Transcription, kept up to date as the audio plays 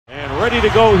ready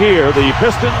to go here. The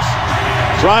Pistons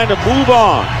trying to move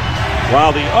on,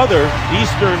 while the other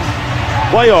Eastern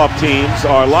playoff teams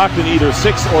are locked in either 6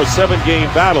 or 7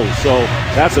 game battles. So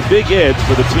that's a big edge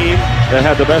for the team that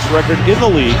had the best record in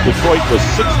the league. Detroit was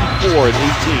 64-18,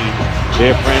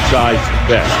 their franchise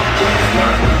best.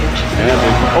 And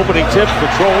the opening tip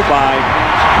controlled by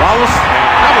Wallace, and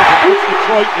Hamilton puts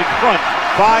Detroit in front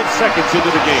 5 seconds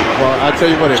into the game. Well, I tell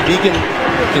you what, if he can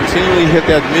continually hit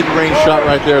that mid-range shot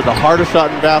right there, the hardest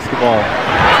shot in basketball,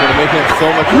 it's going to make him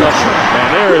so much tougher. And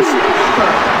there is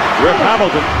Rip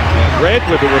Hamilton. Red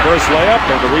with the reverse layup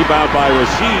and the rebound by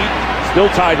Rashid. Still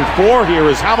tied at 4. Here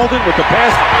is Hamilton with the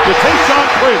pass to Tayshaun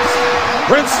Prince.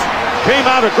 Prince came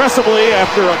out aggressively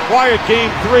after a quiet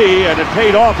game 3, and it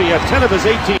paid off. He had 10 of his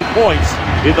 18 points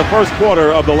in the first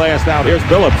quarter of the last out. Here's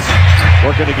Billups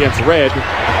working against Red.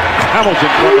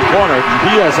 Hamilton from the corner.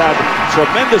 He has had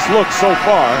tremendous looks so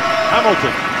far.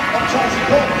 Hamilton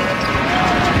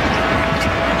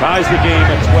ties the game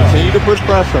at 12. Continue to put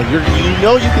pressure on. You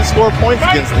know you can score points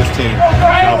against this team.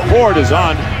 Now Ford is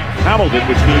on Hamilton,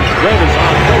 which means Red is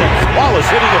on Billups. Wallace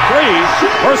hitting a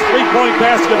 3. First 3-point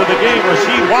basket of the game.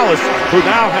 Rasheed Wallace, who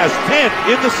now has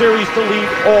 10 in the series to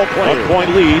lead all players.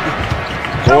 1-point lead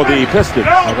for the Pistons.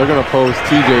 They're going to post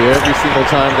TJ every single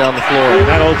time down the floor. And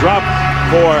that'll drop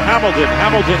for Hamilton.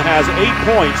 Hamilton has 8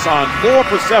 points on 4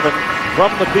 for 7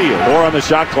 from the field. 4 on the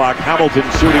shot clock. Hamilton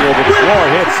shooting over the floor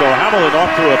hits. So Hamilton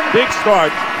off to a big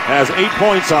start. Has 8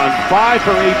 points on 5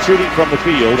 for 8 shooting from the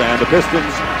field. And the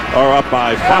Pistons are up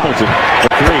by Hamilton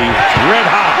for 3. Red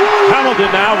hot.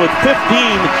 Hamilton now with 15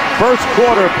 first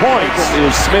quarter points.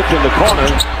 Is Smith in the corner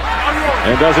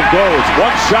and doesn't go. It's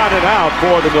one shot and out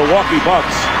for the Milwaukee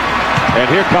Bucks. And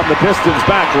here come the Pistons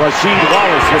back. Rasheed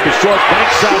Wallace with the short bank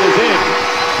shot is in.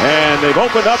 And they've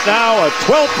opened up now a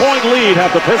 12-point lead.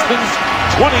 Have the Pistons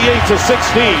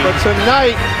 28-16. But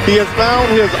tonight he has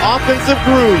found his offensive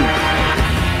groove.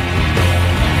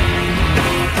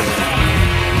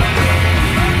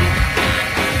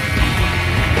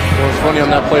 Well, it's funny on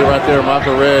that play right there.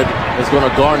 Michael Red is going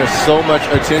to garner so much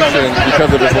attention because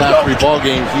of his last 3 ball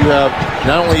games. You have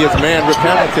not only his man Rip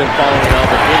Hamilton following out,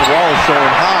 but Ben Wallace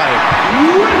showing high.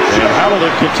 And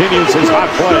Hamilton continues his hot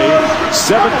play.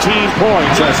 17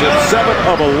 points as in 7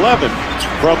 of 11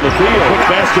 from the field. Quick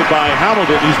basket by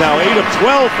Hamilton. He's now 8 of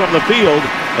 12 from the field.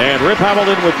 And Rip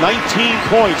Hamilton with 19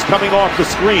 points coming off the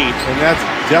screen. And that's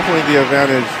definitely the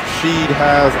advantage Sheed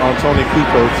has on Tony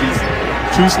Kukoc. He's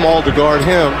too small to guard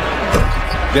him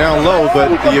down low,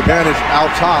 but the advantage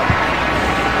out top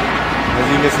as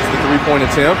he misses the 3-point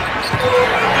attempt.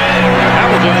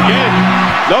 Hamilton again.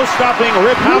 No stopping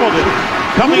Rip Hamilton.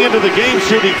 Coming into the game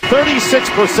shooting 36%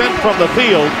 from the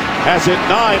field. Has hit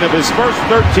 9 of his first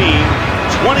 13.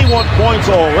 21 points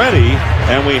already.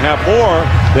 And we have more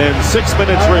than 6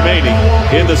 minutes remaining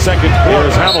in the second quarter.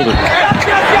 Here's Hamilton.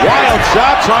 Wild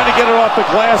shot, trying to get it off the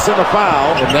glass and a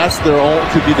foul. And that's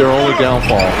could be their only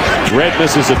downfall. Red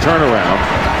misses a turnaround.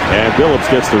 And Billups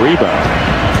gets the rebound.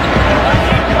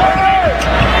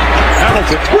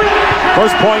 Hamilton.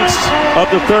 First points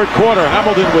of the third quarter.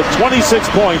 Hamilton with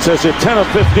 26 points has hit 10 of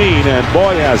 15. And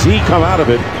boy, has he come out of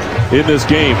it in this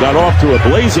game. Got off to a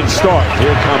blazing start.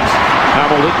 Here comes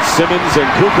Hamilton. Simmons and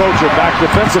Kukoc are back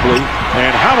defensively.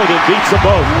 And Hamilton beats them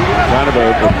both. Kind of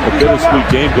a bittersweet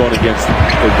game going against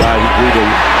the guy who grew to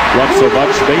run so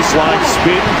much. Baseline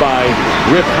spin by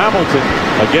Rip Hamilton.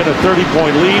 Again, a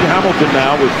 30-point lead. Hamilton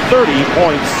now with 30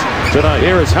 points tonight.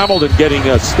 Here is Hamilton getting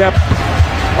a step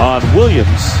on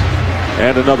Williams.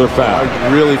 And another foul.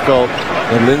 I really felt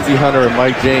that Lindsey Hunter and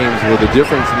Mike James were the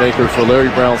difference makers for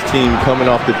Larry Brown's team coming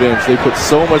off the bench. They put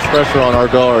so much pressure on our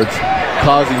guards,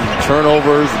 causing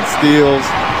turnovers and steals.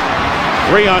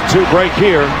 3-on-2 break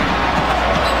here.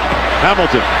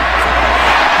 Hamilton.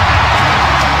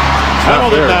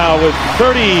 Hamilton now with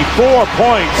 34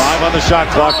 points. 5 on the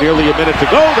shot clock, nearly a minute to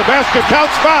go. The basket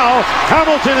counts, foul.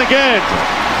 Hamilton again.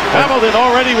 Hamilton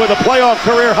already with a playoff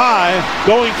career high,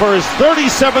 going for his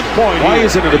 37th point. Why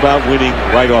isn't it about winning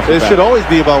right off the bat? It should always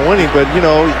be about winning, but, you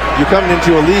know, you're coming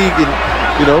into a league and,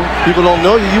 you know, people don't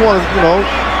know you. You want to, you know,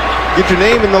 get your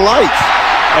name in the lights.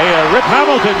 Rip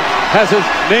Hamilton has his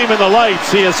name in the lights.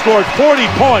 He has scored 40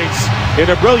 points in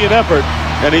a brilliant effort,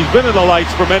 and he's been in the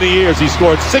lights for many years. He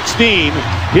scored 16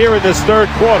 here in this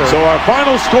third quarter. So our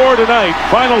final score tonight,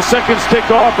 final seconds tick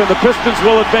off, and the Pistons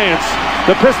will advance.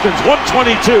 The Pistons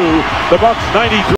 122, the Bucks 93.